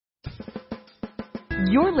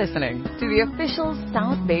You're listening to the official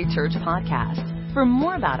South Bay Church podcast. For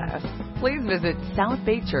more about us, please visit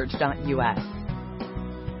southbaychurch.us.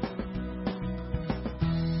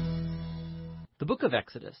 The book of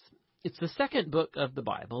Exodus. It's the second book of the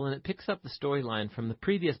Bible, and it picks up the storyline from the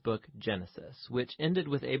previous book, Genesis, which ended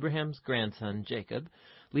with Abraham's grandson, Jacob,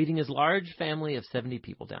 leading his large family of 70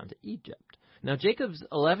 people down to Egypt. Now, Jacob's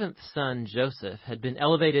 11th son, Joseph, had been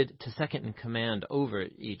elevated to second in command over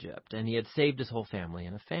Egypt, and he had saved his whole family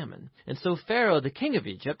in a famine. And so Pharaoh, the king of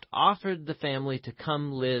Egypt, offered the family to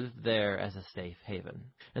come live there as a safe haven.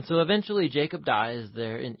 And so eventually Jacob dies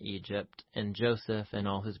there in Egypt, and Joseph and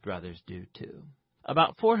all his brothers do too.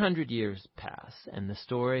 About 400 years pass, and the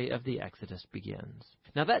story of the Exodus begins.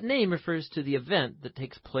 Now, that name refers to the event that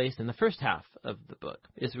takes place in the first half of the book,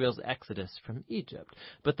 Israel's exodus from Egypt.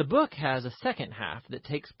 But the book has a second half that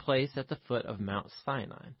takes place at the foot of Mount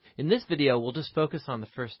Sinai. In this video, we'll just focus on the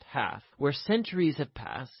first half, where centuries have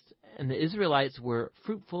passed, and the Israelites were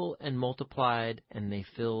fruitful and multiplied, and they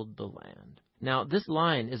filled the land. Now, this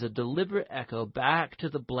line is a deliberate echo back to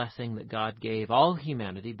the blessing that God gave all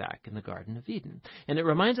humanity back in the Garden of Eden. And it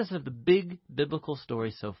reminds us of the big biblical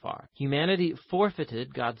story so far. Humanity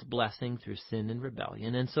forfeited God's blessing through sin and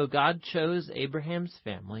rebellion, and so God chose Abraham's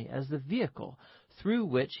family as the vehicle through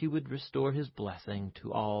which he would restore his blessing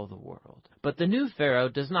to all the world. But the new Pharaoh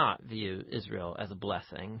does not view Israel as a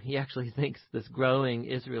blessing. He actually thinks this growing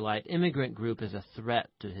Israelite immigrant group is a threat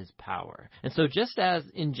to his power. And so just as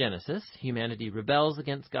in Genesis, humanity rebels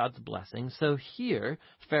against God's blessing, so here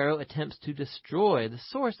Pharaoh attempts to destroy the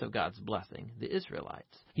source of God's blessing, the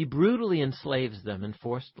Israelites. He brutally enslaves them in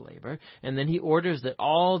forced labor, and then he orders that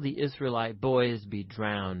all the Israelite boys be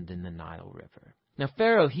drowned in the Nile River. Now,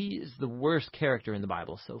 Pharaoh, he is the worst character in the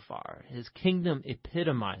Bible so far. His kingdom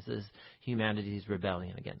epitomizes humanity's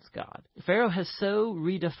rebellion against God. Pharaoh has so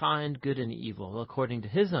redefined good and evil according to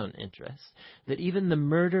his own interests that even the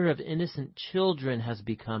murder of innocent children has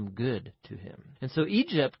become good to him. And so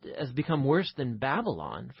Egypt has become worse than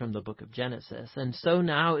Babylon from the book of Genesis. And so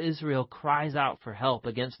now Israel cries out for help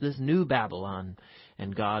against this new Babylon,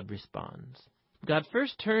 and God responds. God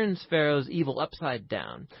first turns Pharaoh's evil upside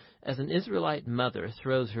down as an Israelite mother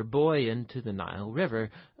throws her boy into the Nile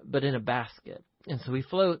River, but in a basket. And so he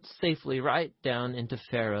floats safely right down into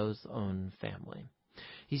Pharaoh's own family.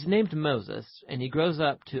 He's named Moses, and he grows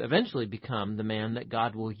up to eventually become the man that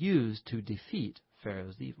God will use to defeat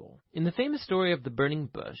Pharaoh's evil. In the famous story of the burning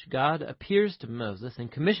bush, God appears to Moses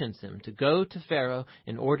and commissions him to go to Pharaoh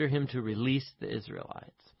and order him to release the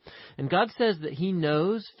Israelites. And God says that he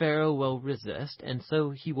knows Pharaoh will resist, and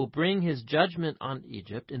so he will bring his judgment on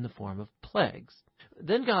Egypt in the form of plagues.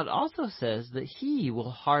 Then God also says that he will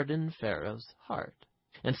harden Pharaoh's heart.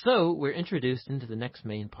 And so we're introduced into the next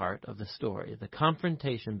main part of the story, the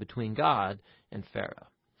confrontation between God and Pharaoh.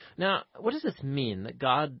 Now, what does this mean, that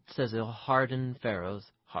God says he'll harden Pharaoh's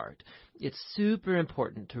heart? It's super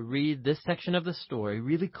important to read this section of the story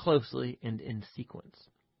really closely and in sequence.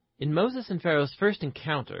 In Moses and Pharaoh's first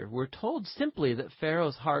encounter, we're told simply that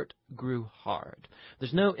Pharaoh's heart grew hard.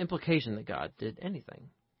 There's no implication that God did anything.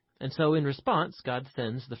 And so in response, God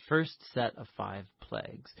sends the first set of 5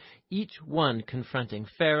 plagues, each one confronting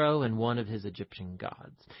Pharaoh and one of his Egyptian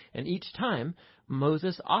gods. And each time,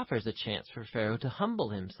 Moses offers a chance for Pharaoh to humble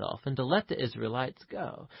himself and to let the Israelites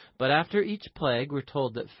go. But after each plague, we're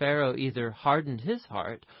told that Pharaoh either hardened his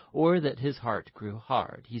heart or that his heart grew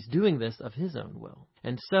hard. He's doing this of his own will.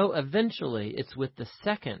 And so eventually, it's with the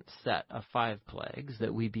second set of 5 plagues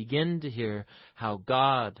that we begin to hear how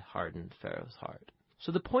God hardened Pharaoh's heart.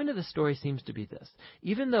 So the point of the story seems to be this.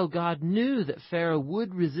 Even though God knew that Pharaoh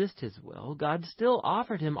would resist his will, God still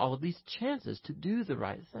offered him all of these chances to do the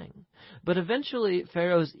right thing. But eventually,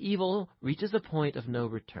 Pharaoh's evil reaches a point of no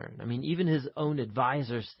return. I mean, even his own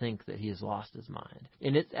advisors think that he has lost his mind.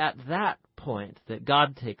 And it's at that point that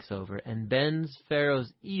God takes over and bends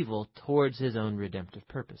Pharaoh's evil towards his own redemptive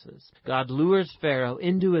purposes. God lures Pharaoh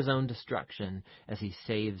into his own destruction as he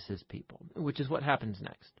saves his people, which is what happens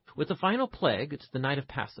next. With the final plague, it's the night of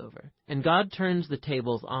Passover, and God turns the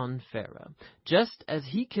tables on Pharaoh. Just as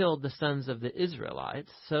he killed the sons of the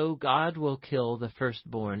Israelites, so God will kill the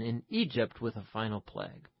firstborn in Egypt with a final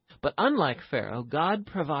plague. But unlike Pharaoh, God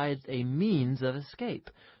provides a means of escape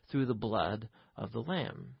through the blood of the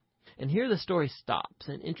Lamb. And here the story stops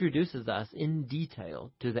and introduces us in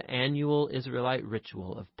detail to the annual Israelite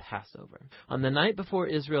ritual of Passover. On the night before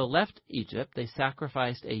Israel left Egypt, they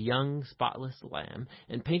sacrificed a young, spotless lamb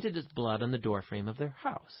and painted its blood on the doorframe of their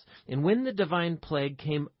house. And when the divine plague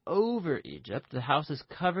came over Egypt, the houses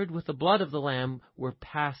covered with the blood of the lamb were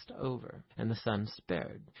passed over, and the sun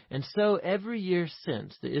spared. And so every year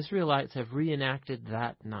since, the Israelites have reenacted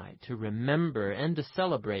that night to remember and to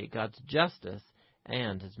celebrate God's justice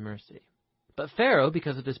and his mercy. But Pharaoh,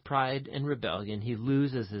 because of his pride and rebellion, he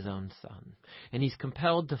loses his own son, and he's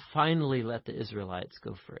compelled to finally let the Israelites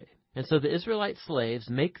go free. And so the Israelite slaves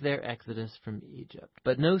make their exodus from Egypt.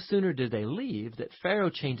 But no sooner do they leave that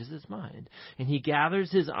Pharaoh changes his mind, and he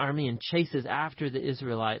gathers his army and chases after the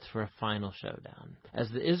Israelites for a final showdown.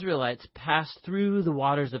 As the Israelites pass through the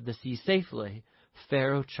waters of the sea safely,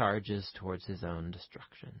 Pharaoh charges towards his own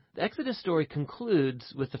destruction. The Exodus story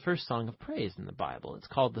concludes with the first song of praise in the Bible. It's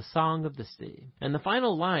called the Song of the Sea. And the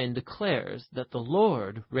final line declares that the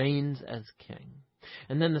Lord reigns as king.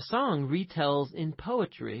 And then the song retells in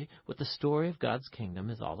poetry what the story of God's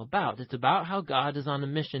kingdom is all about. It's about how God is on a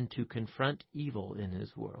mission to confront evil in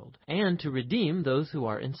his world and to redeem those who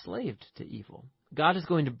are enslaved to evil. God is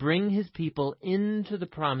going to bring his people into the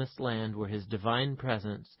promised land where his divine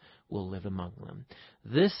presence will live among them.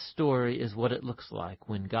 This story is what it looks like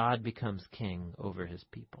when God becomes king over his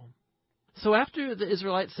people. So after the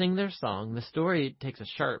Israelites sing their song, the story takes a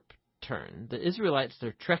sharp turn. The Israelites,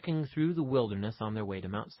 they're trekking through the wilderness on their way to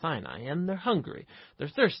Mount Sinai, and they're hungry, they're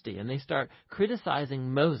thirsty, and they start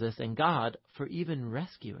criticizing Moses and God for even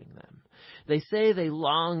rescuing them. They say they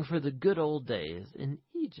long for the good old days in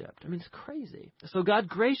Egypt. I mean, it's crazy. So God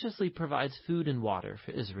graciously provides food and water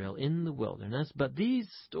for Israel in the wilderness, but these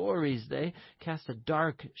stories, they cast a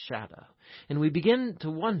dark shadow. And we begin to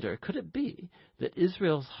wonder, could it be that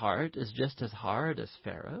Israel's heart is just as hard as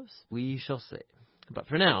Pharaoh's? We shall see. But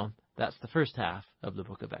for now, that's the first half of the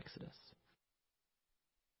book of Exodus.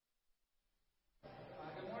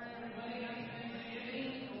 Good morning, everybody. Happy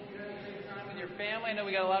Thanksgiving. Hope you're having a good time with your family. I know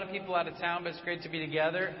we got a lot of people out of town, but it's great to be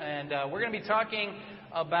together. And we're going to be talking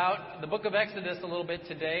about the book of Exodus a little bit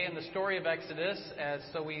today and the story of Exodus.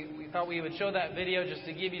 So we thought we would show that video just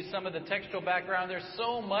to give you some of the textual background. There's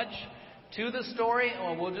so much to the story.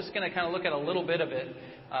 Well, we're just going to kind of look at a little bit of it.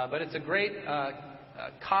 But it's a great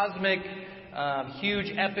cosmic,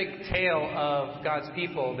 huge, epic tale of God's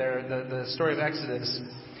people, the story of Exodus.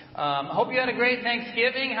 I hope you had a great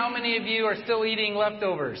Thanksgiving. How many of you are still eating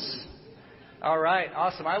leftovers? All right,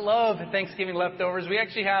 awesome. I love Thanksgiving leftovers. We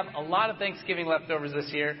actually have a lot of Thanksgiving leftovers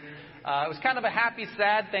this year. It was kind of a happy,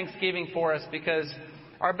 sad Thanksgiving for us because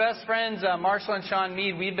our best friends, Marshall and Sean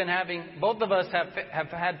Mead, both of us have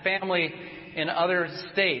had family in other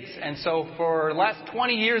states. And so for the last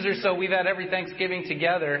 20 years or so, we've had every Thanksgiving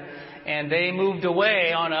together. And they moved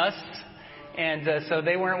away on us. And so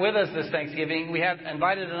they weren't with us this Thanksgiving. We had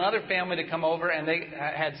invited another family to come over, and they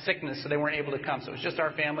had sickness, so they weren't able to come. So it was just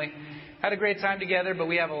our family. Had a great time together, but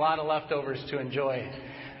we have a lot of leftovers to enjoy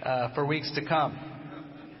for weeks to come.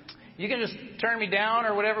 You can just turn me down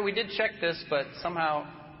or whatever. We did check this, but somehow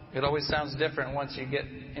it always sounds different once you get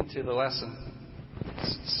into the lesson.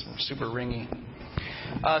 It's super ringy.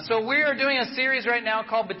 So we are doing a series right now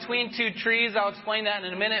called Between Two Trees. I'll explain that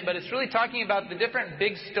in a minute, but it's really talking about the different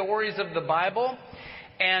big stories of the Bible.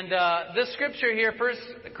 And this scripture here,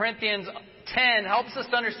 1 Corinthians 10, helps us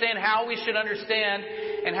to understand how we should understand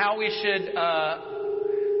and how we should...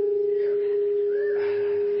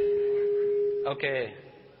 Okay.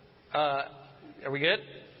 Are we good?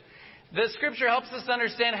 This scripture helps us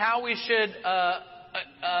understand how we should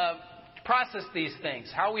process these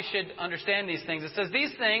things, how we should understand these things. It says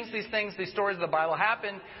these stories of the Bible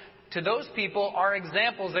happen to those people are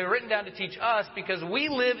examples. They were written down to teach us because we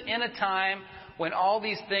live in a time when all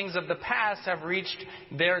these things of the past have reached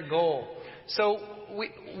their goal. So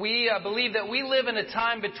we believe that we live in a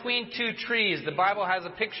time between two trees. The Bible has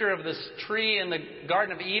a picture of this tree in the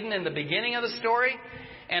Garden of Eden in the beginning of the story,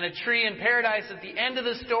 and a tree in paradise at the end of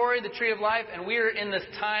the story, the tree of life, and we're in this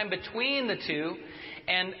time between the two.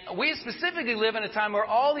 And we specifically live in a time where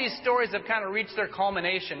all these stories have kind of reached their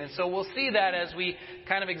culmination. And so we'll see that as we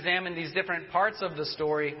kind of examine these different parts of the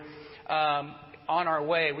story on our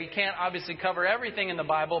way. We can't obviously cover everything in the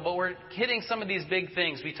Bible, but we're hitting some of these big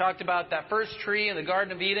things. We talked about that first tree in the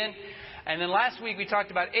Garden of Eden. And then last week we talked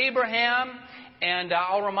about Abraham. And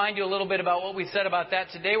I'll remind you a little bit about what we said about that.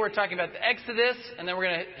 Today we're talking about the Exodus. And then we're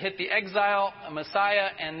going to hit the exile, Messiah,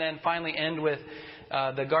 and then finally end with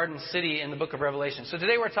the garden city in the book of Revelation. So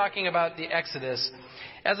today we're talking about the Exodus.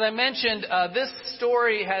 As I mentioned, this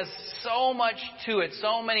story has so much to it,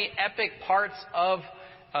 so many epic parts of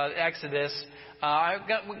Exodus. I'm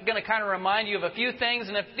going to kind of remind you of a few things,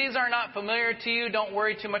 and if these are not familiar to you, don't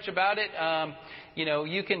worry too much about it.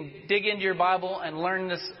 You can dig into your Bible and learn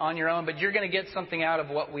this on your own, but you're going to get something out of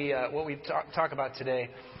what we talk about today.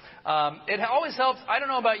 It always helps. I don't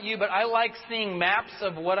know about you, but I like seeing maps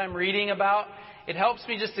of what I'm reading about. It helps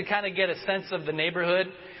me just to kind of get a sense of the neighborhood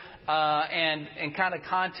and kind of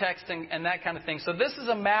context and that kind of thing. So this is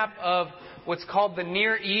a map of what's called the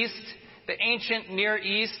Near East, the ancient Near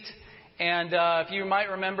East. And if you might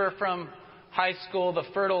remember from high school, the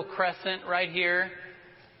Fertile Crescent right here,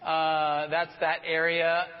 that's that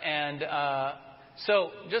area. And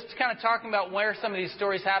so just kind of talking about where some of these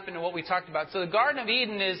stories happened and what we talked about. So the Garden of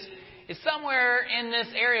Eden is somewhere in this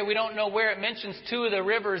area. We don't know where. It mentions two of the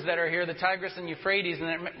rivers that are here, the Tigris and Euphrates,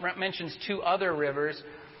 and it mentions two other rivers.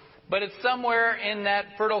 But it's somewhere in that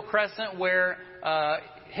Fertile Crescent where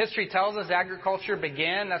history tells us agriculture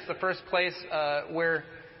began. That's the first place where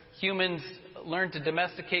humans learned to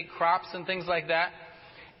domesticate crops and things like that.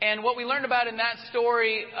 And what we learned about in that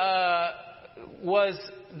story was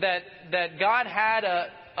that God had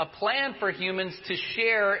a plan for humans to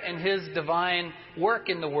share in His divine work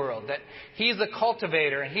in the world. That He's a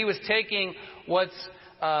cultivator, and He was taking what's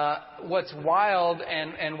wild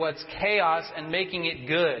and what's chaos and making it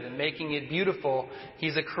good and making it beautiful.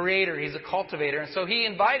 He's a creator. He's a cultivator. And so He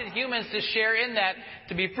invited humans to share in that,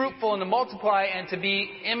 to be fruitful and to multiply and to be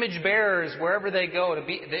image bearers wherever they go, to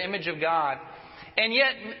be the image of God. And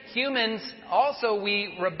yet humans also,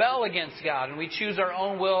 we rebel against God and we choose our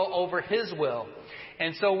own will over His will.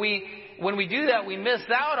 And so when we do that, we miss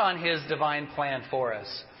out on His divine plan for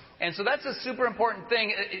us. And so that's a super important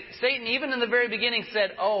thing. Satan, even in the very beginning,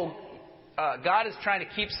 said, God is trying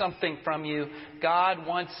to keep something from you.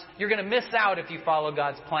 You're going to miss out if you follow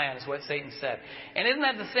God's plan, is what Satan said. And isn't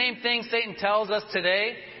that the same thing Satan tells us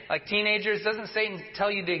today? Like teenagers, doesn't Satan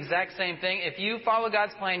tell you the exact same thing? If you follow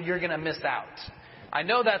God's plan, you're going to miss out. I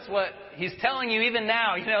know that's what he's telling you even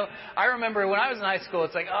now. I remember when I was in high school,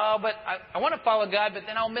 it's like, but I want to follow God, but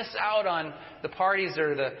then I'll miss out on the parties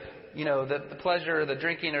or the pleasure or the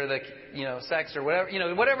drinking or the, sex or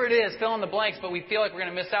whatever it is, fill in the blanks, but we feel like we're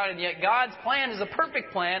going to miss out. And yet God's plan is a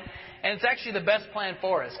perfect plan, and it's actually the best plan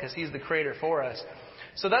for us because He's the creator for us.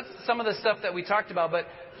 So that's some of the stuff that we talked about. But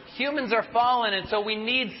humans are fallen, and so we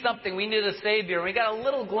need something. We need a Savior. We got a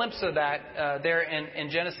little glimpse of that there in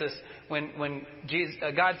Genesis when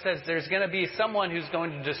God says there's going to be someone who's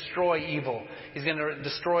going to destroy evil. He's going to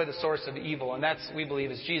destroy the source of evil, and that's, we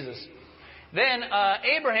believe, is Jesus. Then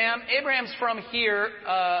Abraham's from here.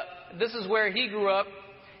 This is where he grew up,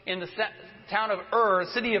 in the town of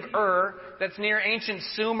city of Ur. That's near ancient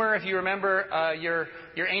Sumer, if you remember your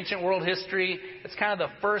ancient world history. It's kind of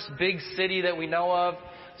the first big city that we know of.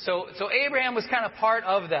 So Abraham was kind of part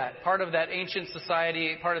of that ancient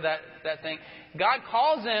society, part of that thing. God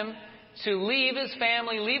calls him to leave his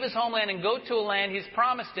family, leave his homeland, and go to a land He's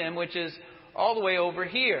promised him, which is all the way over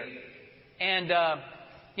here. And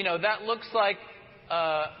that looks like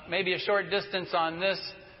maybe a short distance on this,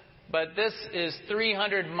 but this is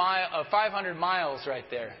 500 miles right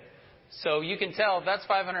there. So you can tell if that's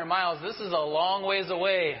 500 miles, this is a long ways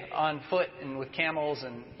away on foot and with camels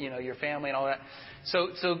and, your family and all that. So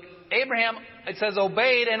Abraham, it says,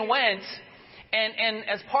 obeyed and went. And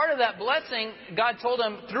as part of that blessing, God told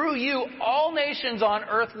him, through you, all nations on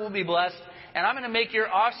earth will be blessed, and I'm going to make your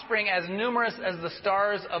offspring as numerous as the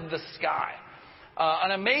stars of the sky.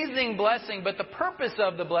 An amazing blessing, but the purpose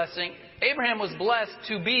of the blessing, Abraham was blessed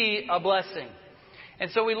to be a blessing. And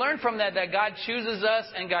so we learn from that God chooses us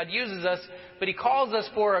and God uses us, but He calls us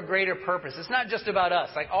for a greater purpose. It's not just about us,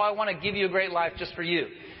 like, I want to give you a great life just for you.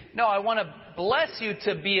 No, I want to bless you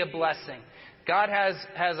to be a blessing. God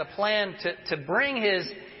has a plan to bring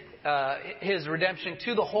His redemption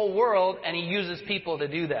to the whole world, and He uses people to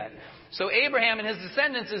do that. So Abraham and his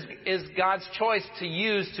descendants is God's choice to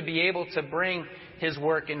use to be able to bring His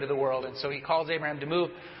work into the world. And so He calls Abraham to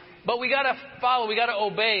move. But we got to follow, we got to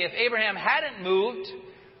obey. If Abraham hadn't moved,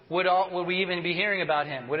 would we even be hearing about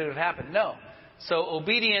him? Would it have happened? No. So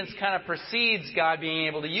obedience kind of precedes God being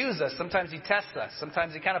able to use us. Sometimes He tests us.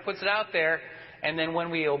 Sometimes He kind of puts it out there. And then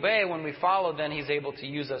when we obey, when we follow, then He's able to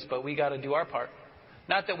use us. But we got to do our part.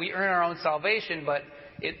 Not that we earn our own salvation, but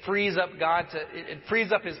it frees up it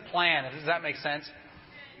frees up His plan. Does that make sense?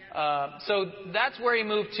 So that's where he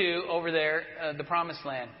moved to over there, the Promised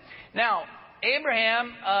Land. Now,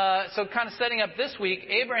 Abraham, so kind of setting up this week,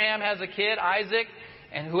 Abraham has a kid, Isaac,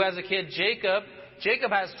 and who has a kid, Jacob.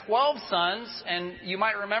 Jacob has 12 sons, and you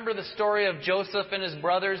might remember the story of Joseph and his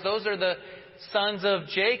brothers. Those are the sons of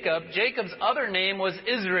Jacob. Jacob's other name was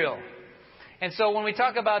Israel. And so when we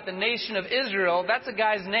talk about the nation of Israel, that's a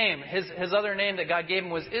guy's name. His other name that God gave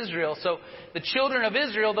him was Israel. So the children of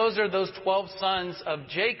Israel, those are those 12 sons of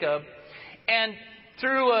Jacob. And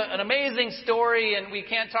through an amazing story, and we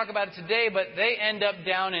can't talk about it today, but they end up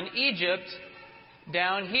down in Egypt,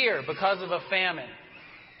 down here, because of a famine.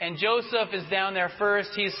 And Joseph is down there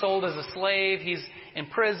first. He's sold as a slave. He's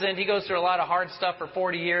imprisoned. He goes through a lot of hard stuff for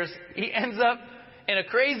 40 years. He ends up in a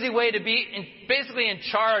crazy way to be basically in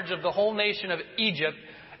charge of the whole nation of Egypt.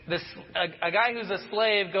 A guy who's a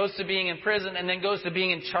slave goes to being in prison and then goes to being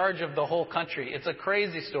in charge of the whole country. It's a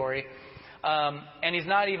crazy story. And he's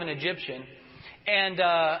not even Egyptian. And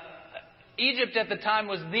Egypt at the time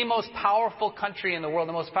was the most powerful country in the world,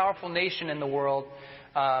 the most powerful nation in the world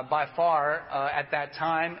by far at that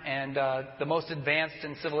time, and the most advanced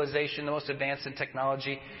in civilization, the most advanced in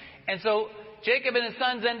technology. And so Jacob and his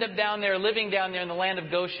sons end up down there, living down there in the land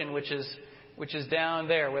of Goshen, which is down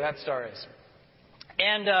there where that star is.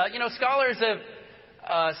 And scholars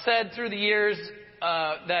have said through the years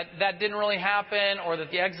that didn't really happen, or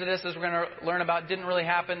that the Exodus, as we're going to learn about, didn't really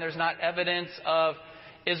happen. There's not evidence of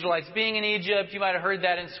Israelites being in Egypt. You might have heard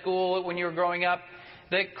that in school when you were growing up.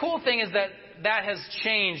 The cool thing is that has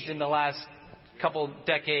changed in the last couple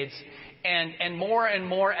decades, and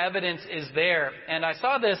more evidence is there. And I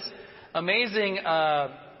saw this amazing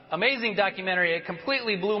documentary. It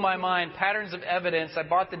completely blew my mind. Patterns of Evidence. I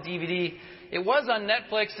bought the DVD. It was on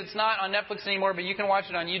Netflix. It's not on Netflix anymore, but you can watch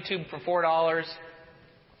it on YouTube for $4.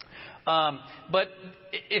 But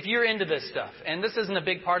if you're into this stuff, and this isn't a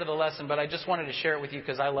big part of the lesson, but I just wanted to share it with you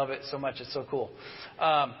because I love it so much. It's so cool.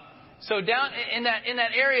 So down in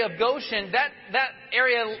that area of Goshen, that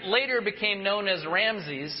area later became known as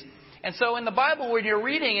Ramses. And so in the Bible, when you're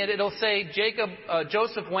reading it, it'll say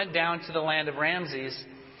Joseph went down to the land of Ramses.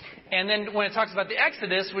 And then when it talks about the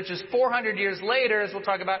Exodus, which is 400 years later, as we'll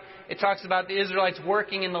talk about, it talks about the Israelites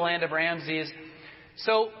working in the land of Ramses.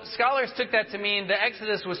 So scholars took that to mean the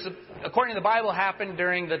Exodus was, according to the Bible, happened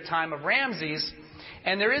during the time of Ramses.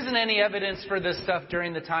 And there isn't any evidence for this stuff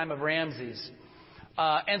during the time of Ramses.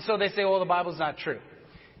 And so they say, well, the Bible's not true.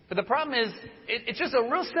 But the problem is, it's just a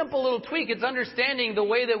real simple little tweak. It's understanding the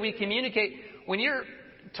way that we communicate. When you're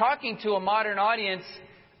talking to a modern audience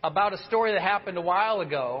about a story that happened a while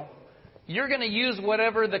ago, you're going to use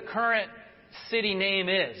whatever the current city name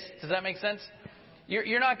is. Does that make sense?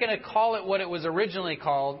 You're not going to call it what it was originally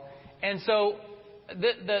called. And so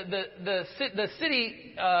the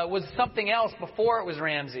city was something else before it was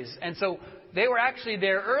Ramses. And so they were actually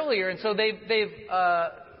there earlier. And so they've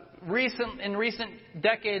in recent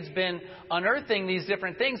decades been unearthing these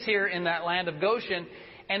different things here in that land of Goshen.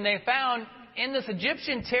 And they found in this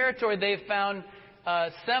Egyptian territory, they found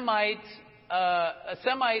a Semite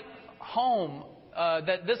home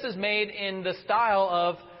that this is made in the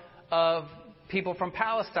style of people from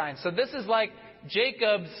Palestine. So this is like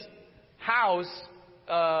Jacob's house,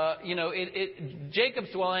 Jacob's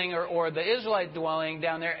dwelling or the Israelite dwelling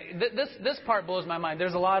down there. This part blows my mind.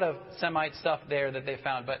 There's a lot of Semite stuff there that they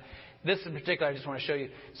found, but this in particular I just want to show you.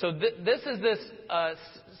 So this is this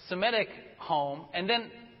Semitic home, and then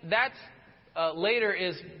that's later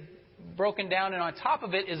is broken down, and on top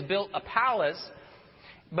of it is built a palace.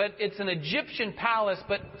 But it's an Egyptian palace,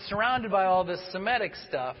 but surrounded by all this Semitic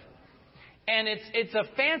stuff. And it's a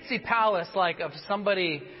fancy palace, like of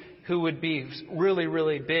somebody who would be really,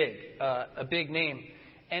 really big, a big name.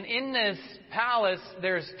 And in this palace,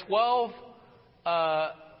 there's 12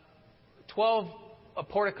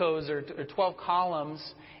 porticos or 12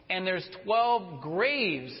 columns, and there's 12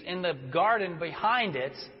 graves in the garden behind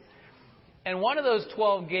it. And one of those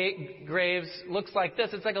 12 graves looks like this.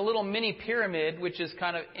 It's like a little mini pyramid, which is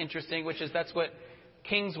kind of interesting, that's what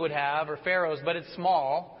kings would have, or pharaohs, but it's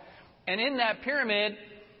small. And in that pyramid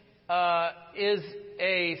is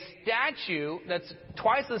a statue that's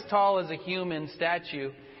twice as tall as a human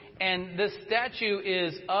statue. And this statue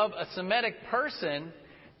is of a Semitic person.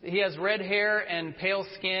 He has red hair and pale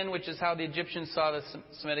skin, which is how the Egyptians saw the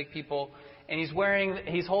Semitic people. And he's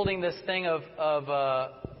holding this thing of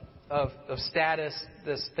status.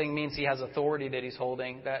 This thing means he has authority that he's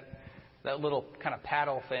holding, that little kind of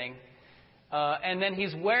paddle thing. And then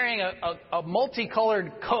he's wearing a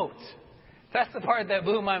multicolored coat. That's the part that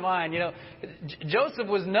blew my mind. Joseph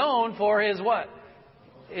was known for his what?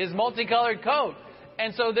 His multicolored coat.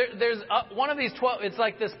 And so there's one of these 12, it's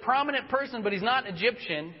like this prominent person, but he's not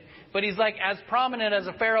Egyptian, but he's like as prominent as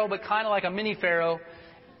a pharaoh, but kind of like a mini pharaoh.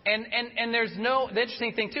 And the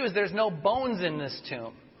interesting thing too is there's no bones in this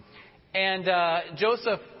tomb. And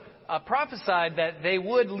Joseph prophesied that they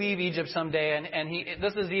would leave Egypt someday, and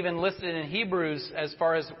this is even listed in Hebrews as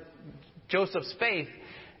far as Joseph's faith,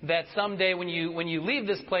 that someday when you leave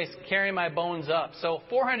this place, carry my bones up. So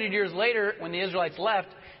 400 years later, when the Israelites left,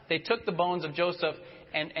 they took the bones of Joseph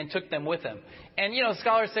and took them with them. And,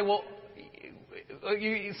 scholars say, well,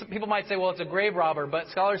 people might say, well, it's a grave robber. But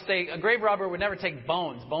scholars say a grave robber would never take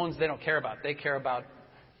bones. Bones they don't care about. They care about,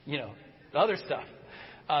 the other stuff.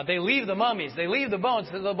 They leave the mummies. They leave the bones.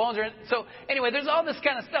 The bones are so anyway, there's all this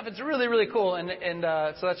kind of stuff. It's really, really cool. And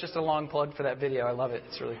so that's just a long plug for that video. I love it.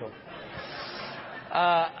 It's really cool.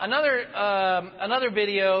 Another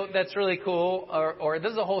video that's really cool, or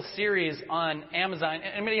this is a whole series on Amazon.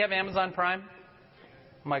 Anybody have Amazon Prime?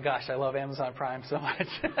 Oh my gosh, I love Amazon Prime so much.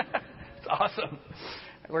 It's awesome.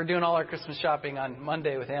 We're doing all our Christmas shopping on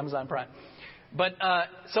Monday with Amazon Prime. But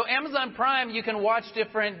so Amazon Prime, you can watch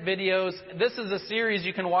different videos. This is a series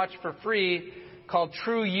you can watch for free called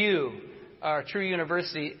True U, or True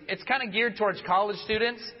University. It's kind of geared towards college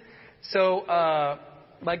students. So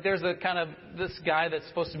like there's a kind of this guy that's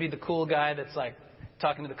supposed to be the cool guy that's like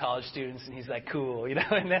talking to the college students, and he's like cool,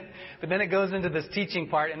 but then it goes into this teaching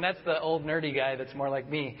part, and that's the old nerdy guy that's more like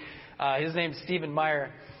me. His name's Stephen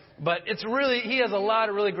Meyer. But he has a lot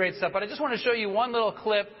of really great stuff. But I just want to show you one little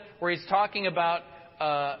clip where he's talking about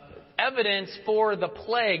evidence for the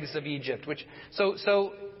plagues of Egypt.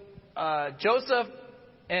 Joseph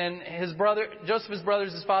and his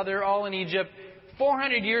brothers, his father, all in Egypt.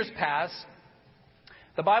 400 years pass.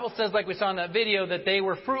 The Bible says, like we saw in that video, that they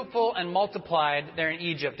were fruitful and multiplied there in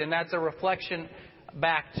Egypt. And that's a reflection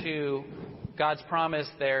back to God's promise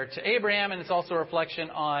there to Abraham. And it's also a reflection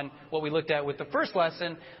on what we looked at with the first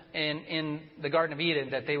lesson in the Garden of Eden,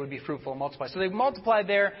 that they would be fruitful and multiply. So they've multiplied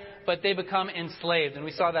there, but they become enslaved. And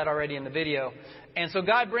we saw that already in the video. And so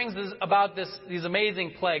God brings about these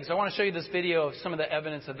amazing plagues. I want to show you this video of some of the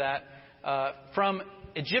evidence of that from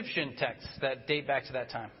Egyptian texts that date back to that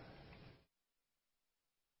time.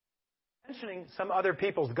 Mentioning some other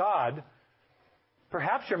people's God,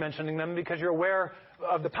 perhaps you're mentioning them because you're aware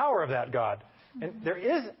of the power of that God. And there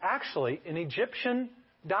is actually an Egyptian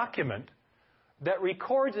document that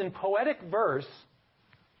records in poetic verse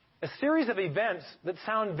a series of events that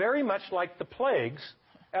sound very much like the plagues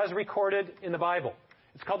as recorded in the Bible.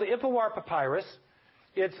 It's called the Ipawar Papyrus.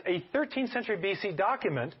 It's a 13th century BC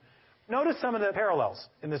document. Notice some of the parallels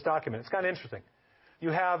in this document. It's kind of interesting. You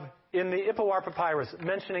have in the Ipawar Papyrus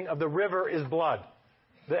mentioning of the river is blood.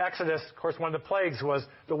 The Exodus, of course, one of the plagues was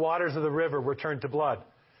the waters of the river were turned to blood.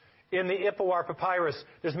 In the Ipawar Papyrus,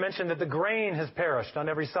 there's mention that the grain has perished on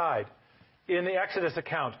every side. In the Exodus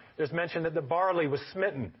account, there's mention that the barley was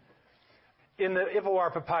smitten. In the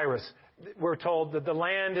Ipawar Papyrus, we're told that the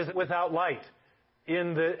land is without light.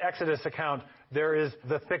 In the Exodus account, there is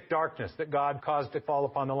the thick darkness that God caused to fall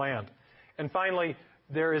upon the land. And finally,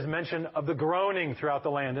 there is mention of the groaning throughout the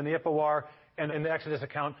land. In the Ipawar and in the Exodus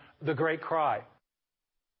account, the great cry.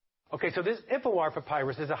 Okay, so this Ipawar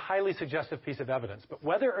Papyrus is a highly suggestive piece of evidence. But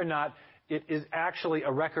whether or not it is actually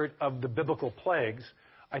a record of the biblical plagues,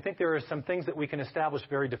 I think there are some things that we can establish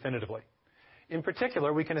very definitively. In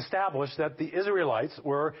particular, we can establish that the Israelites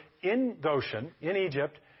were in Goshen, in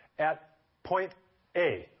Egypt, at point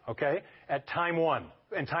A, okay, at time 1.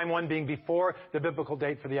 And time 1 being before the biblical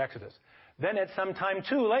date for the Exodus. Then at some time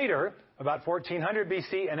 2 later, about 1400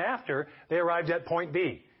 BC and after, they arrived at point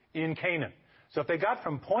B, in Canaan. So if they got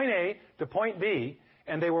from point A to point B,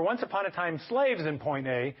 and they were once upon a time slaves in point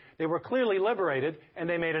A, they were clearly liberated, and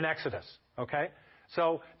they made an exodus, okay?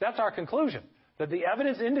 So that's our conclusion, that the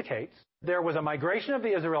evidence indicates there was a migration of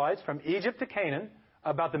the Israelites from Egypt to Canaan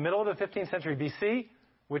about the middle of the 15th century BC,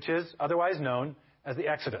 which is otherwise known as the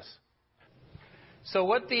Exodus. So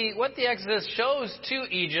what the Exodus shows to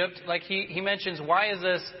Egypt, like he mentions, why is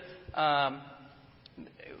this,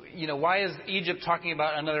 why is Egypt talking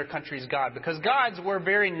about another country's God? Because gods were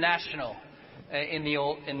very national in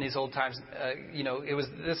these old times.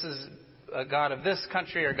 This is a god of this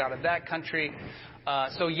country or god of that country.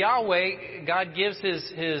 So Yahweh, God gives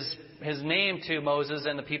his name to Moses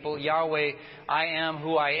and the people. Yahweh, I am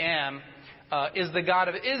who I am, is the God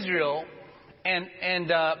of Israel.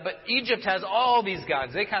 But Egypt has all these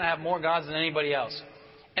gods. They kind of have more gods than anybody else.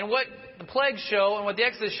 And what the plagues show and what the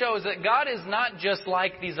Exodus shows is that God is not just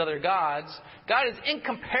like these other gods. God is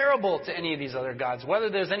incomparable to any of these other gods.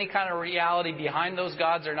 Whether there's any kind of reality behind those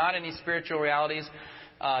gods or not, any spiritual realities,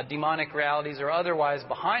 demonic realities or otherwise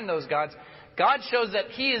behind those gods, God shows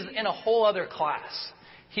that He is in a whole other class.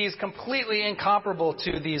 He's completely incomparable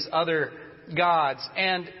to these other gods.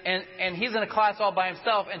 And He's in a class all by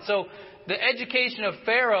Himself. And so the education of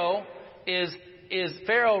Pharaoh is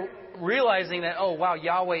Pharaoh realizing that, oh, wow,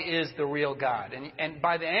 Yahweh is the real God. And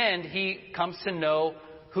by the end, he comes to know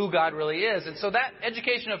who God really is. And so that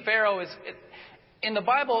education of Pharaoh in the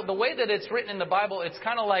Bible, the way that it's written in the Bible, it's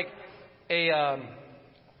kind of like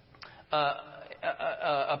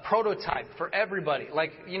a prototype for everybody.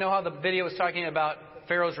 Like, you know how the video was talking about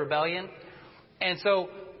Pharaoh's rebellion? And so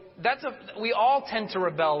we all tend to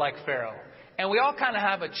rebel like Pharaoh. And we all kind of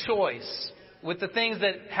have a choice with the things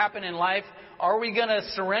that happen in life. Are we going to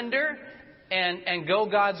surrender and go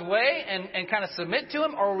God's way and kind of submit to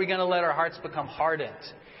Him? Or are we going to let our hearts become hardened?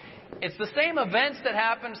 It's the same events that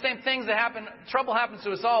happen, same things that happen. Trouble happens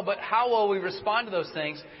to us all, but how will we respond to those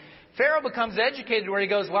things? Pharaoh becomes educated where he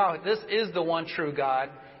goes, wow, this is the one true God.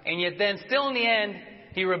 And yet then still in the end,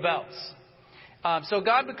 he rebels. So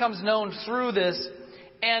God becomes known through this.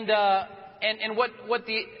 And what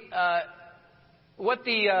the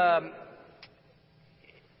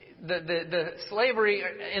slavery,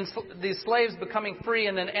 these slaves becoming free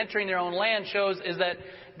and then entering their own land shows is that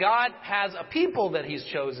God has a people that He's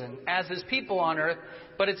chosen as His people on earth,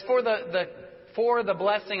 but it's for the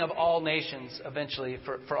blessing of all nations, eventually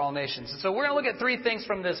for all nations. And so we're going to look at three things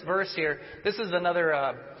from this verse here. This is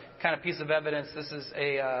another kind of piece of evidence. This is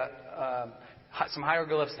some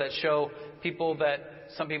hieroglyphs that show people that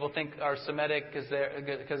some people think are Semitic because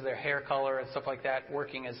of their hair color and stuff like that,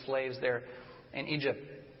 working as slaves there in Egypt.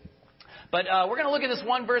 But we're going to look at this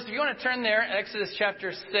one verse. If you want to turn there, Exodus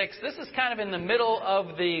chapter 6. This is kind of in the middle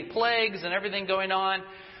of the plagues and everything going on.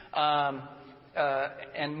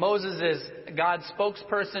 And Moses is God's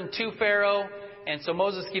spokesperson to Pharaoh. And so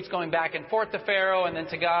Moses keeps going back and forth to Pharaoh and then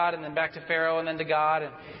to God and then back to Pharaoh and then to God.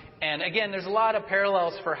 And again, there's a lot of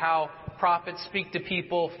parallels for how prophets speak to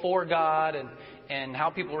people for God and how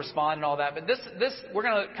people respond and all that. But this we're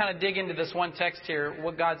going to kind of dig into this one text here,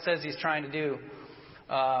 what God says He's trying to do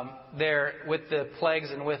there with the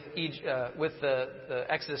plagues and with the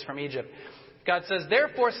Exodus from Egypt. God says,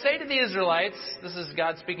 therefore say to the Israelites, this is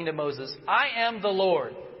God speaking to Moses, I am the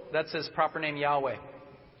Lord. That's His proper name, Yahweh.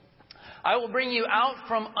 I will bring you out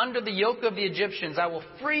from under the yoke of the Egyptians. I will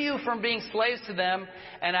free you from being slaves to them,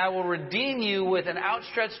 and I will redeem you with an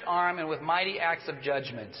outstretched arm and with mighty acts of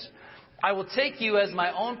judgment. I will take you as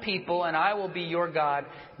my own people, and I will be your God.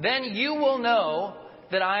 Then you will know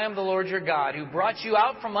that I am the Lord your God, who brought you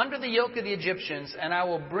out from under the yoke of the Egyptians, and I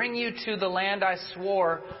will bring you to the land I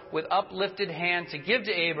swore with uplifted hand to give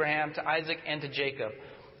to Abraham, to Isaac, and to Jacob.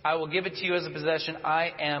 I will give it to you as a possession.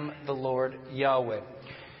 I am the Lord Yahweh.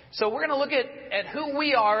 So we're going to look at who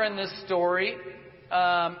we are in this story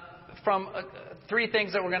from three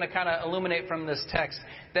things that we're going to kind of illuminate from this text.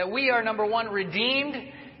 That we are, number one, redeemed.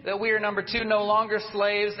 That we are, number two, no longer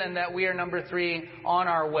slaves. And that we are, number three, on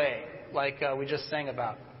our way, like we just sang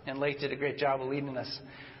about. And Lake did a great job of leading us.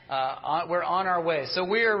 We're on our way. So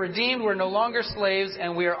we are redeemed. We're no longer slaves.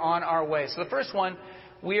 And we are on our way. So the first one,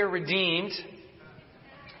 we are redeemed.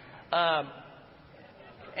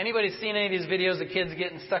 Anybody seen any of these videos of kids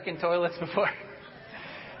getting stuck in toilets before?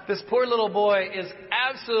 This poor little boy is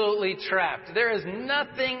absolutely trapped. There is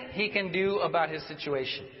nothing he can do about his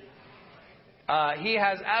situation. He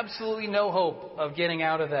has absolutely no hope of getting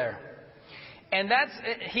out of there. And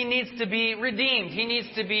he needs to be redeemed. He needs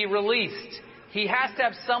to be released. He has to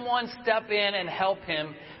have someone step in and help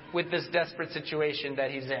him with this desperate situation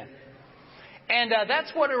that he's in. And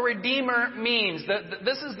that's what a redeemer means.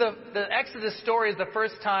 This is the Exodus story is the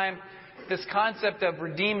first time this concept of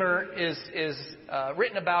redeemer is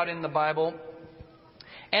written about in the Bible.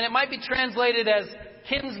 And it might be translated as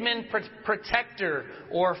kinsman protector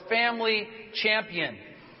or family champion.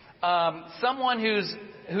 Someone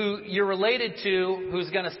who you're related to who's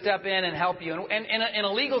going to step in and help you. And in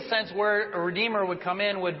a legal sense, where a redeemer would come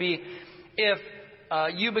in would be if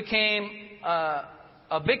you became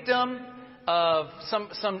a victim of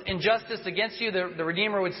some injustice against you, the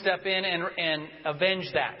Redeemer would step in and avenge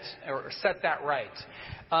that or set that right.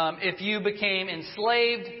 If you became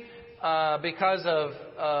enslaved because of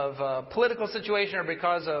a political situation or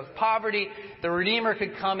because of poverty, the Redeemer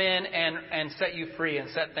could come in and set you free and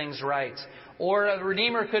set things right. Or a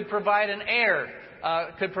Redeemer could provide an heir,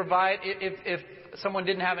 could provide if someone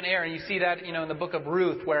didn't have an heir. And you see that, in the book of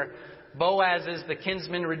Ruth, where Boaz is the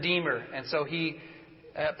kinsman redeemer. And so he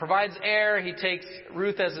provides heir. He takes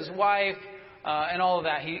Ruth as his wife and all of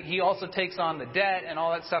that. He also takes on the debt and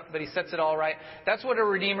all that stuff, but he sets it all right. That's what a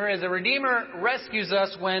redeemer is. A redeemer rescues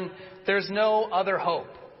us when there's no other hope.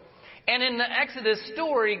 And in the Exodus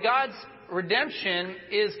story, God's redemption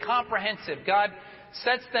is comprehensive. God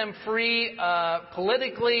sets them free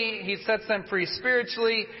politically. He sets them free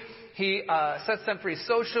spiritually. He sets them free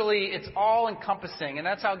socially. It's all encompassing. And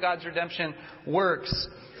that's how God's redemption works.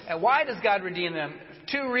 And why does God redeem them?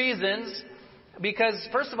 Two reasons. Because,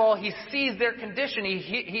 first of all, he sees their condition.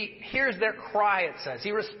 He hears their cry, it says.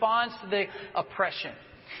 He responds to the oppression.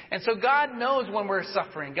 And so God knows when we're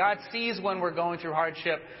suffering. God sees when we're going through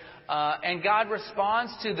hardship. And God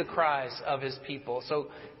responds to the cries of His people. So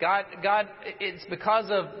God, it's because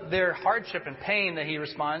of their hardship and pain that He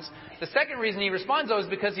responds. The second reason He responds, though, is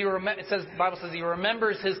because the Bible says He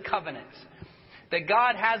remembers His covenant. That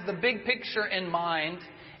God has the big picture in mind,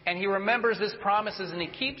 and He remembers His promises, and He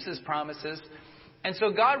keeps His promises. And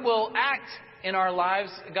so God will act in our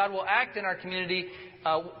lives. God will act in our community,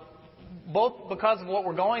 both because of what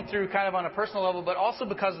we're going through kind of on a personal level, but also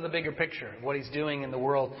because of the bigger picture, what He's doing in the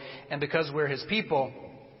world, and because we're His people.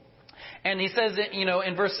 And He says,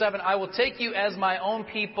 in verse 7, I will take you as my own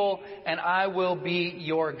people, and I will be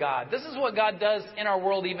your God. This is what God does in our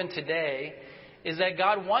world even today, is that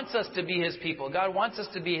God wants us to be His people. God wants us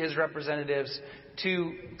to be His representatives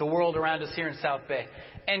to the world around us here in South Bay.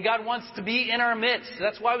 And God wants to be in our midst.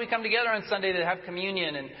 That's why we come together on Sunday to have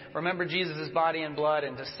communion and remember Jesus' body and blood,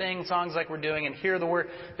 and to sing songs like we're doing and hear the word,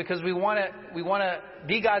 because we want to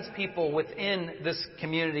be God's people within this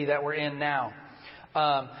community that we're in now.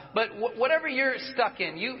 But whatever you're stuck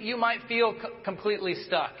in, you might feel completely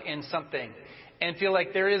stuck in something and feel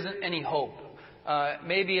like there isn't any hope.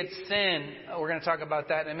 Maybe it's sin. We're going to talk about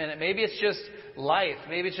that in a minute. Maybe it's just life.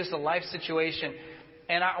 Maybe it's just a life situation.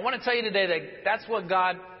 And I want to tell you today that that's what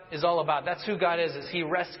God is all about. That's who God is He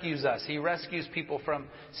rescues us. He rescues people from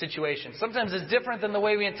situations. Sometimes it's different than the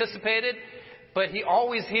way we anticipated, but He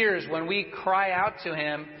always hears when we cry out to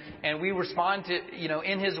Him and we respond to,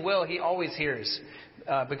 in His will. He always hears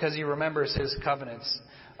because He remembers His covenants.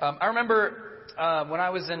 I remember when I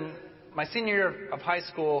was in my senior year of high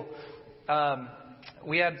school,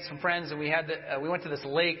 we had some friends, and we went to this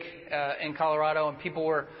lake in Colorado, and people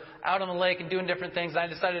were out on the lake and doing different things. I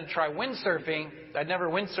decided to try windsurfing. I'd never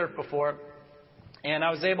windsurfed before, and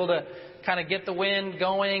I was able to kind of get the wind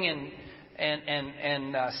going and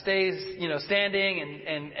stay standing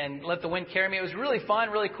and let the wind carry me. It was really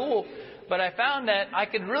fun, really cool. But I found that I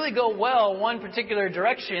could really go well one particular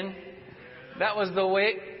direction. That was the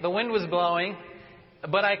way the wind was blowing,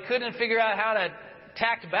 but I couldn't figure out how to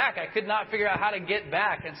tack back. I could not figure out how to get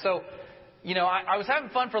back, and so. I was having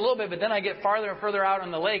fun for a little bit, but then I get farther and further out on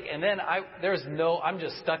the lake, and then I'm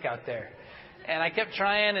just stuck out there. And I kept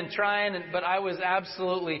trying, but I was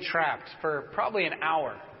absolutely trapped for probably an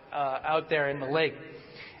hour out there in the lake.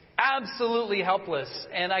 Absolutely helpless.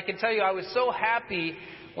 And I can tell you, I was so happy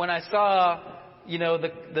when I saw,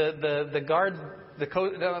 the guard,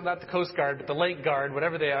 not the Coast Guard, but the lake guard,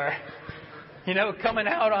 whatever they are, coming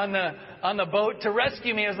out on the boat to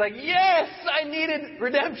rescue me. I was like, yes, I needed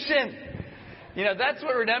redemption. That's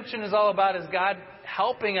what redemption is all about, is God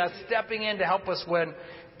helping us, stepping in to help us when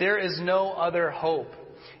there is no other hope.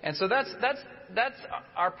 And so that's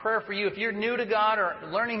our prayer for you. If you're new to God or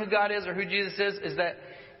learning who God is or who Jesus is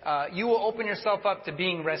that you will open yourself up to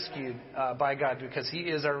being rescued by God, because He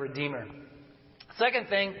is our Redeemer. Second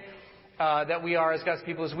thing that we are as God's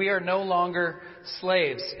people is we are no longer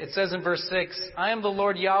slaves. It says in verse 6, I am the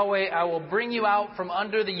Lord Yahweh. I will bring you out from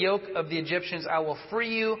under the yoke of the Egyptians. I will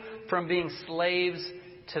free you from being slaves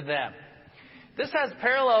to them. This has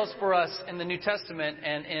parallels for us in the New Testament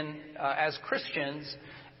and as Christians.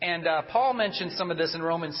 And Paul mentioned some of this in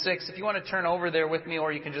Romans 6. If you want to turn over there with me,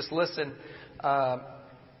 or you can just listen.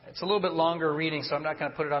 It's a little bit longer reading, so I'm not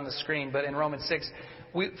going to put it on the screen. But in Romans 6,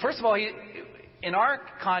 first of all, in our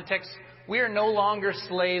context, we are no longer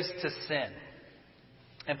slaves to sin.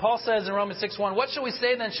 And Paul says in Romans 6:1, what shall we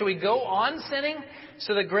say then? Shall we go on sinning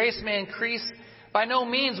so that grace may increase? By no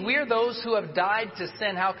means. We are those who have died to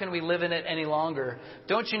sin. How can we live in it any longer?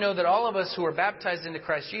 Don't you know that all of us who were baptized into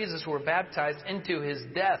Christ Jesus were baptized into His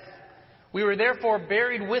death? We were therefore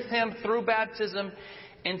buried with Him through baptism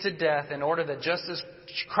into death, in order that just as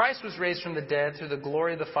Christ was raised from the dead through the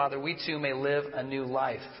glory of the Father, we too may live a new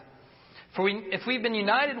life. For if we've been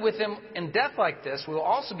united with Him in death like this, we will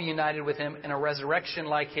also be united with Him in a resurrection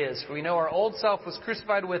like His. For we know our old self was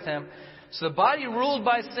crucified with Him, so the body ruled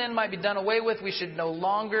by sin might be done away with. We should no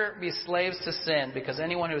longer be slaves to sin, because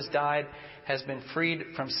anyone who has died has been freed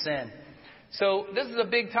from sin. So this is a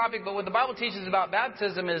big topic, but what the Bible teaches about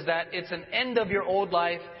baptism is that it's an end of your old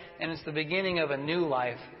life, and it's the beginning of a new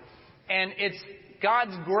life. And it's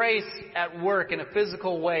God's grace at work in a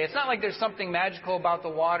physical way. It's not like there's something magical about the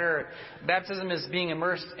water. Baptism is being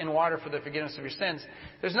immersed in water for the forgiveness of your sins.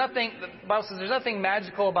 The Bible says there's nothing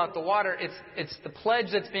magical about the water. It's the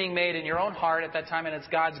pledge that's being made in your own heart at that time, and it's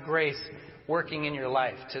God's grace working in your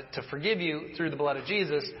life to forgive you through the blood of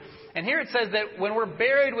Jesus. And here it says that when we're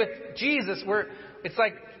buried with Jesus, it's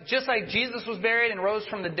like just like Jesus was buried and rose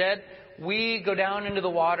from the dead, we go down into the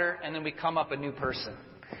water and then we come up a new person.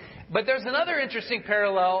 But there's another interesting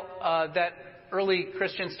parallel that early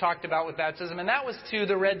Christians talked about with baptism, and that was to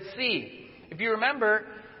the Red Sea. If you remember,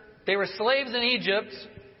 they were slaves in Egypt,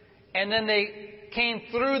 and then they came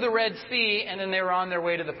through the Red Sea, and then they were on their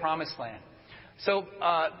way to the Promised Land. So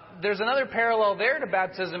there's another parallel there to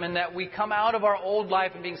baptism in that we come out of our old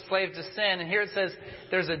life and being slaves to sin. And here it says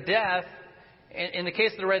there's a death. In the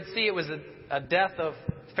case of the Red Sea, it was a death of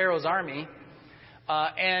Pharaoh's army.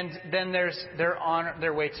 And then they're on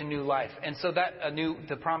their way to new life. And so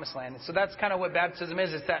the Promised Land. And so that's kind of what baptism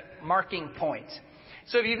is. It's that marking point.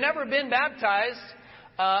 So if you've never been baptized,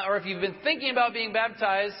 or if you've been thinking about being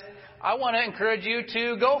baptized, I want to encourage you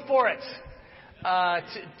to go for it.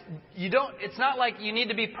 It's not like you need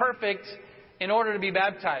to be perfect in order to be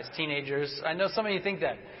baptized, teenagers. I know some of you think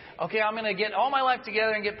that. Okay, I'm going to get all my life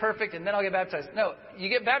together and get perfect, and then I'll get baptized. No, you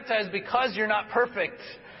get baptized because you're not perfect.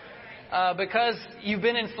 Because you've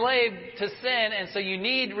been enslaved to sin, and so you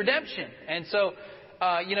need redemption. And so,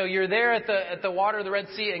 you're there at the water of the Red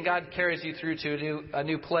Sea, and God carries you through to a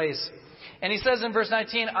new place. And he says in verse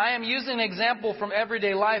 19, I am using an example from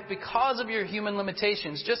everyday life because of your human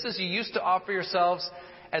limitations. Just as you used to offer yourselves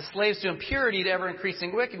as slaves to impurity to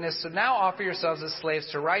ever-increasing wickedness, so now offer yourselves as slaves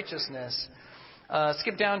to righteousness.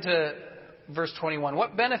 Skip down to verse 21.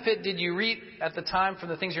 What benefit did you reap at the time from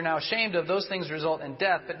the things you're now ashamed of? Those things result in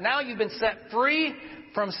death. But now you've been set free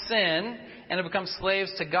from sin and have become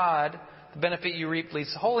slaves to God. The benefit you reap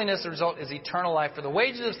leads to holiness. The result is eternal life. For the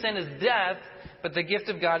wages of sin is death, but the gift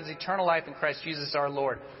of God is eternal life in Christ Jesus our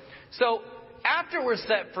Lord. So after we're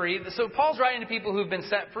set free, so Paul's writing to people who've been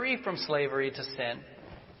set free from slavery to sin,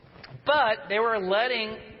 but they were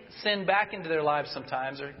letting sin back into their lives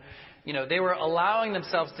sometimes, or they were allowing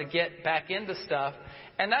themselves to get back into stuff.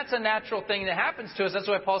 And that's a natural thing that happens to us. That's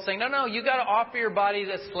why Paul's saying, no, you got to offer your bodies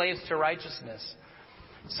as slaves to righteousness.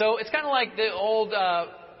 So it's kind of like the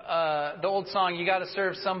old song, you got to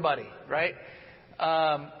serve somebody, right?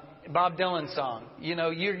 Bob Dylan song.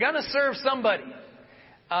 You're going to serve somebody.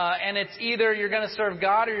 And it's either you're going to serve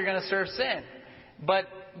God or you're going to serve sin. But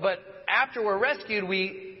after we're rescued,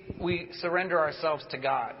 we surrender ourselves to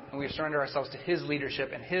God. And we surrender ourselves to His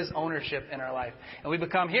leadership and His ownership in our life. And we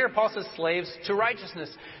become, here Paul says, slaves to righteousness.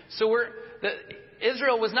 So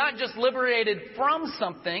Israel was not just liberated from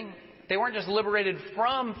something. They weren't just liberated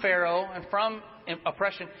from Pharaoh and from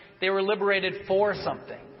oppression. They were liberated for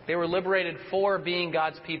something. They were liberated for being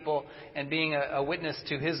God's people and being a witness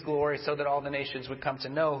to His glory so that all the nations would come to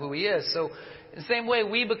know who He is. So in the same way,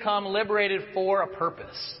 we become liberated for a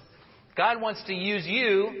purpose. God wants to use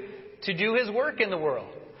you to do His work in the world.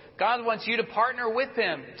 God wants you to partner with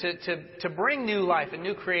Him to bring new life and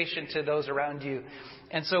new creation to those around you.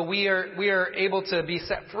 And so we are able to be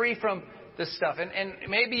set free from this stuff. And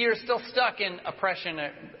maybe you're still stuck in oppression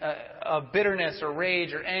of bitterness or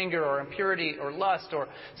rage or anger or impurity or lust or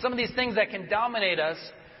some of these things that can dominate us.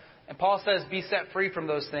 And Paul says, be set free from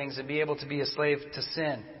those things and be able to be a slave to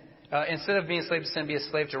sin. Instead of being a slave to sin, be a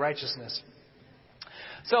slave to righteousness.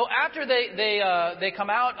 So after they come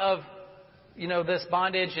out of this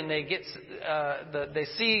bondage and they they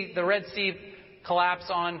see the Red Sea collapse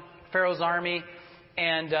on Pharaoh's army,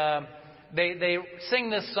 and they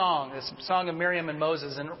sing this song of Miriam and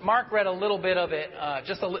Moses. And Mark read a little bit of it.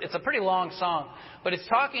 It's a pretty long song, but it's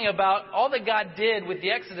talking about all that God did with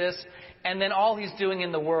the Exodus and then all He's doing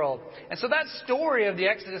in the world. And so that story of the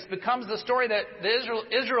Exodus becomes the story that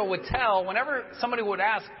Israel would tell whenever somebody would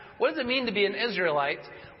ask, what does it mean to be an Israelite?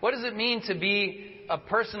 What does it mean to be a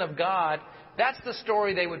person of God? That's the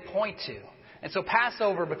story they would point to. And so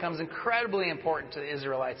Passover becomes incredibly important to the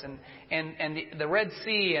Israelites. And the Red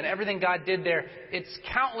Sea and everything God did there, it's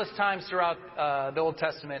countless times throughout the Old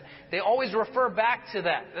Testament. They always refer back to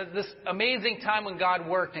that, this amazing time when God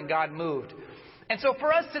worked and God moved. And so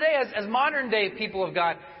for us today, as modern day people of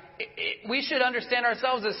God, we should understand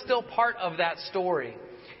ourselves as still part of that story.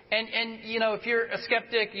 And if you're a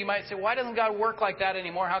skeptic, you might say, why doesn't God work like that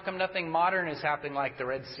anymore? How come nothing modern is happening like the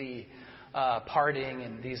Red Sea parting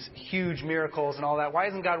and these huge miracles and all that? Why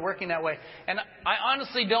isn't God working that way? And I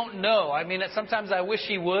honestly don't know. I mean, sometimes I wish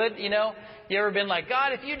He would, You ever been like,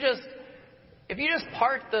 God, if you just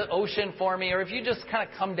part the ocean for me, or if you just kind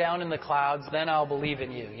of come down in the clouds, then I'll believe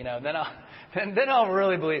in you, then I'll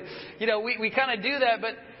really believe. We kind of do that,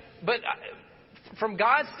 but from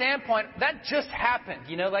God's standpoint, that just happened.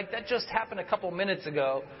 That just happened a couple minutes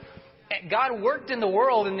ago. God worked in the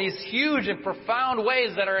world in these huge and profound ways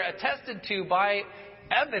that are attested to by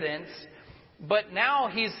evidence. But now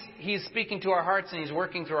he's speaking to our hearts, and he's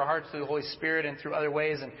working through our hearts through the Holy Spirit and through other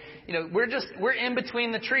ways. And, we're in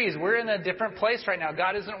between the trees. We're in a different place right now.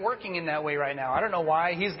 God isn't working in that way right now. I don't know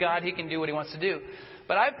why. He's God. He can do what he wants to do.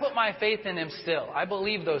 But I put my faith in him still. I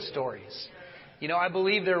believe those stories. I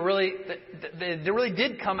believe they really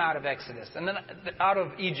did come out of Exodus and then out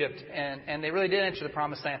of Egypt, and they really did enter the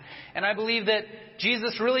Promised Land. And I believe that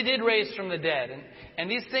Jesus really did raise from the dead. And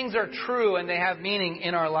these things are true, and they have meaning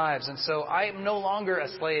in our lives. And so I am no longer a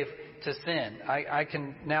slave to sin. I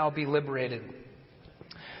can now be liberated.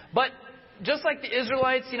 But just like the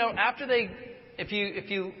Israelites, after if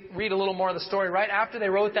you read a little more of the story, right after they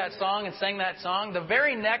wrote that song and sang that song, the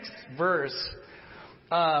very next verse,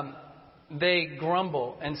 they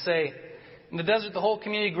grumble and say, in the desert, the whole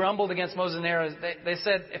community grumbled against Moses and Aaron. They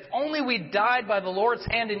said, if only we died by the Lord's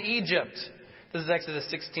hand in Egypt. This is Exodus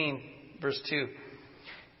 16, verse 2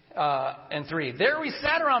 and 3. There we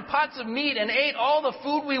sat around pots of meat and ate all the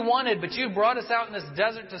food we wanted, but you brought us out in this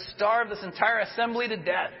desert to starve this entire assembly to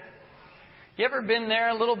death. You ever been there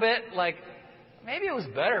a little bit? Like, maybe it was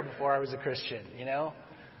better before I was a Christian,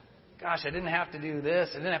 Gosh, I didn't have to do this.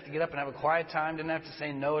 I didn't have to get up and have a quiet time. Didn't have to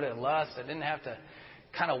say no to lust. I didn't have to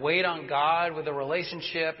kind of wait on God with a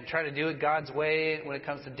relationship and try to do it God's way when it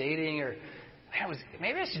comes to dating. Or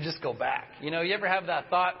maybe I should just go back. You ever have that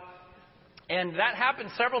thought? And that happened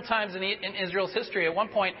several times in Israel's history. At one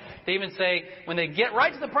point, they even say when they get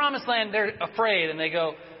right to the Promised Land, they're afraid. And they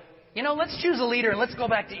go, let's choose a leader and let's go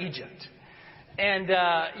back to Egypt. And,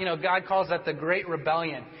 God calls that the Great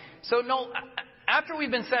Rebellion. So, no, after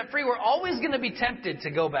we've been set free, we're always going to be tempted to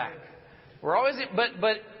go back.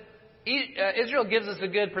 But Israel gives us a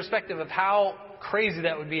good perspective of how crazy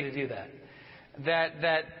that would be to do that.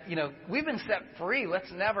 That we've been set free.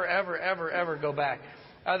 Let's never, ever, ever, ever go back.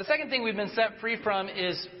 The second thing we've been set free from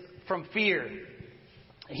is from fear.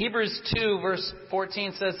 Hebrews 2, verse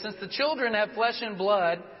 14 says, since the children have flesh and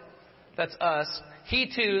blood, that's us,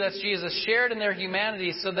 he too, that's Jesus, shared in their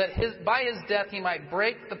humanity so that by his death he might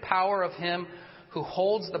break the power of him who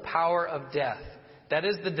holds the power of death, that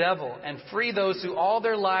is the devil, and free those who all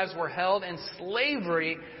their lives were held in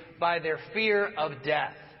slavery by their fear of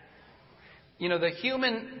death. The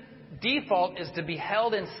human default is to be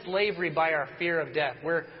held in slavery by our fear of death.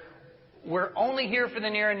 We're only here for the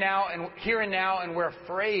here and now, and we're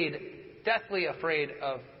afraid, deathly afraid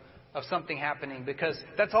of something happening because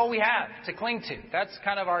that's all we have to cling to. That's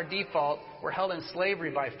kind of our default. We're held in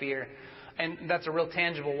slavery by fear. And that's a real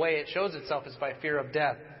tangible way it shows itself is by fear of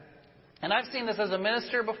death. And I've seen this as a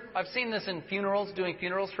minister. I've seen this in funerals, doing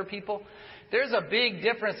funerals for people. There's a big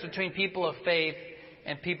difference between people of faith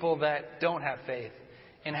and people that don't have faith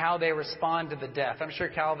in how they respond to the death. I'm sure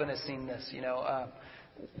Calvin has seen this.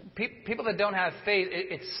 People that don't have faith,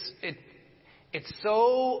 it's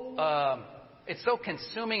so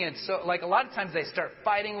consuming, and so like a lot of times they start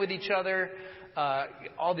fighting with each other.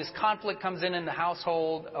 All this conflict comes in the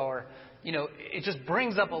household, or it just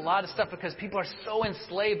brings up a lot of stuff because people are so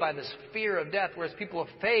enslaved by this fear of death, whereas people of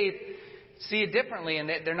faith see it differently, and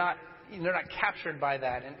they're not captured by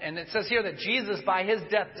that. And it says here that Jesus, by his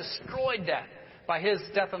death, destroyed death, by his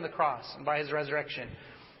death on the cross and by his resurrection.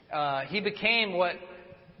 He became what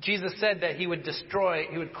Jesus said that he would destroy.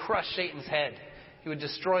 He would crush Satan's head. He would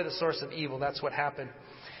destroy the source of evil. That's what happened.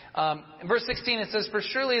 In verse 16 it says, for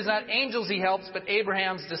surely it's not angels he helps, but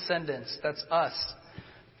Abraham's descendants. That's us.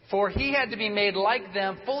 For he had to be made like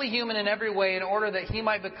them, fully human in every way, in order that he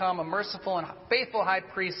might become a merciful and faithful high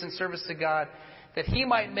priest in service to God, that he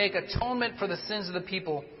might make atonement for the sins of the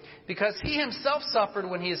people. Because he himself suffered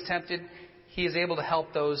when he is tempted, he is able to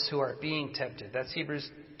help those who are being tempted. That's Hebrews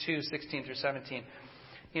 2, 16 through 17.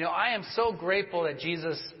 I am so grateful that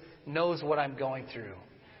Jesus knows what I'm going through.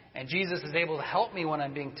 And Jesus is able to help me when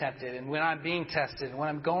I'm being tempted and when I'm being tested and when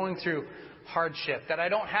I'm going through hardship. That I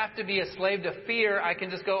don't have to be a slave to fear. I can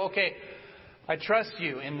just go, okay, I trust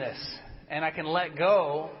you in this. And I can let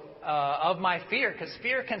go of my fear. Because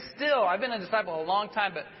fear can still, I've been a disciple a long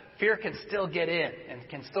time, but fear can still get in and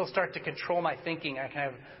can still start to control my thinking. I can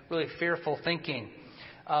have really fearful thinking.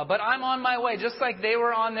 But I'm on my way. Just like they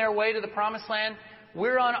were on their way to the Promised Land,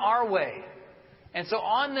 we're on our way. And so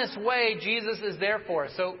on this way, Jesus is there for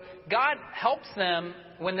us. So God helps them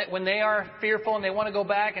when they are fearful and they want to go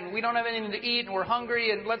back and we don't have anything to eat and we're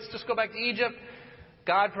hungry and let's just go back to Egypt.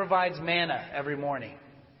 God provides manna every morning.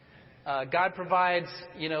 God provides,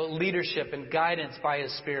 leadership and guidance by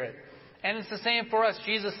his Spirit. And it's the same for us.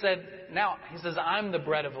 Jesus said, he says, I'm the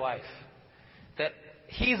bread of life. That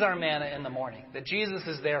he's our manna in the morning. That Jesus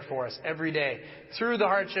is there for us every day. Through the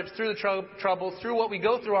hardships, through the troubles, through what we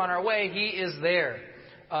go through on our way, he is there.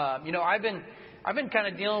 I've been I've been kind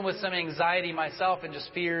of dealing with some anxiety myself and just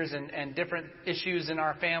fears and different issues in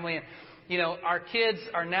our family. And, you know, our kids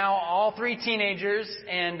are now all 3 teenagers,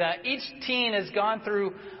 and each teen has gone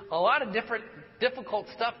through a lot of difficult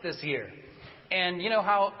stuff this year. And you know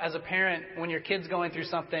how, as a parent, when your kid's going through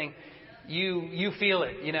something, you feel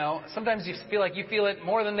it, you know. Sometimes you feel like you feel it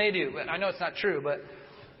more than they do. But I know it's not true,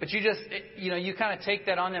 but you just, you kind of take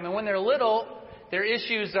that on them. And when they're little, their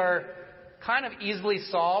issues are kind of easily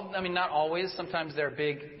solved. I mean, not always. Sometimes they're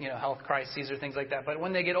big, health crises or things like that. But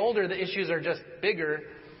when they get older, the issues are just bigger.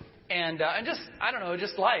 And just, I don't know,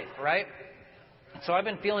 just life, right? So I've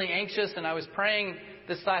been feeling anxious, and I was praying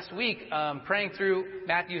this last week, praying through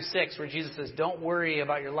Matthew 6, where Jesus says, don't worry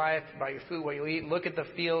about your life, about your food, what you eat. Look at the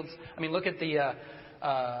fields. Look at the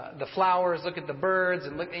flowers, look at the birds,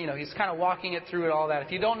 and look, he's kind of walking it through and all that.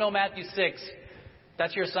 If you don't know Matthew 6,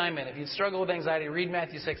 that's your assignment. If you struggle with anxiety, read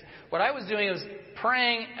Matthew 6. What I was doing was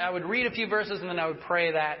praying. I would read a few verses, and then I would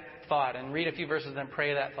pray that thought, and read a few verses, and then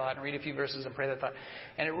pray that thought, and read a few verses, and pray that thought.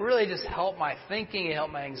 And it really just helped my thinking. It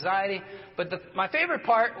helped my anxiety. But my favorite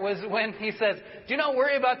part was when he says, do not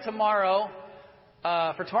worry about tomorrow,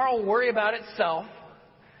 for tomorrow will worry about itself.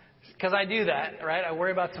 Because I do that, right? I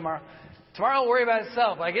worry about tomorrow. Tomorrow will worry about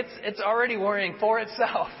itself. Like it's already worrying for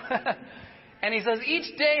itself. And he says,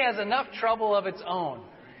 each day has enough trouble of its own.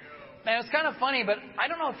 And it's kind of funny, but I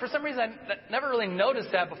don't know, for some reason I never really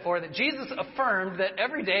noticed that before, that Jesus affirmed that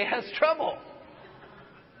every day has trouble.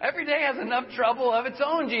 Every day has enough trouble of its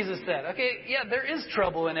own, Jesus said. Okay, yeah, there is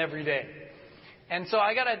trouble in every day. And so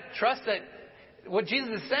I got to trust that what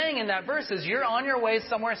Jesus is saying in that verse is you're on your way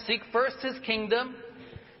somewhere. Seek first His kingdom.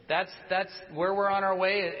 That's where we're on our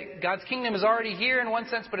way. God's kingdom is already here in one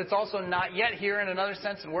sense, but it's also not yet here in another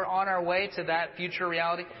sense, and we're on our way to that future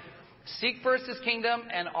reality. Seek first His kingdom,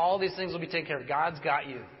 and all these things will be taken care of. God's got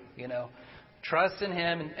you, Trust in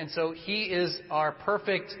Him, and so He is our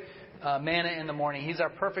perfect manna in the morning. He's our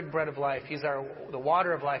perfect bread of life. He's the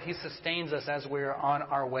water of life. He sustains us as we're on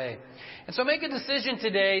our way. And so make a decision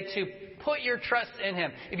today to put your trust in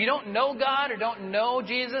Him. If you don't know God or don't know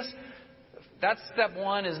Jesus, that's step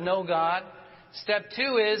 1, is know God. Step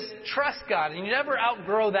 2 is trust God. And you never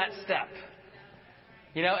outgrow that step.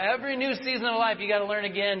 Every new season of life, you got to learn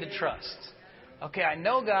again to trust. Okay, I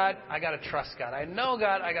know God, I got to trust God. I know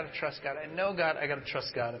God, I got to trust God. I know God, I got to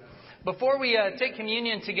trust God. Before we take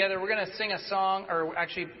communion together, we're going to sing a song, or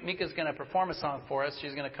actually Mika's going to perform a song for us.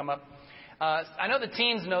 She's going to come up. I know the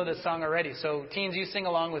teens know this song already, so teens, you sing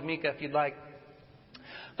along with Mika if you'd like.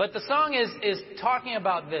 But the song is talking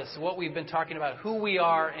about this, what we've been talking about, who we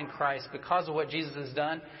are in Christ because of what Jesus has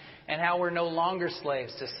done, and how we're no longer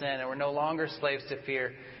slaves to sin, and we're no longer slaves to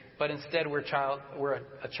fear, but instead we're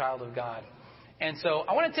a child of God. And so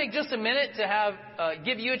I want to take just a minute to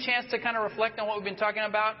give you a chance to kind of reflect on what we've been talking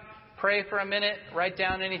about. Pray for a minute, write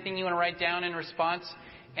down anything you want to write down in response,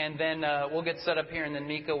 and then we'll get set up here, and then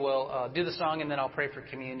Mika will do the song, and then I'll pray for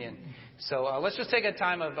communion. So let's just take a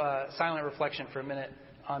time of silent reflection for a minute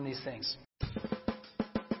on these things.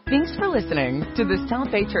 Thanks for listening to the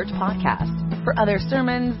South Bay Church podcast. For other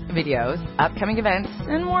sermons, videos, upcoming events,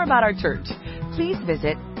 and more about our church, please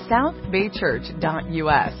visit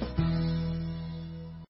southbaychurch.us.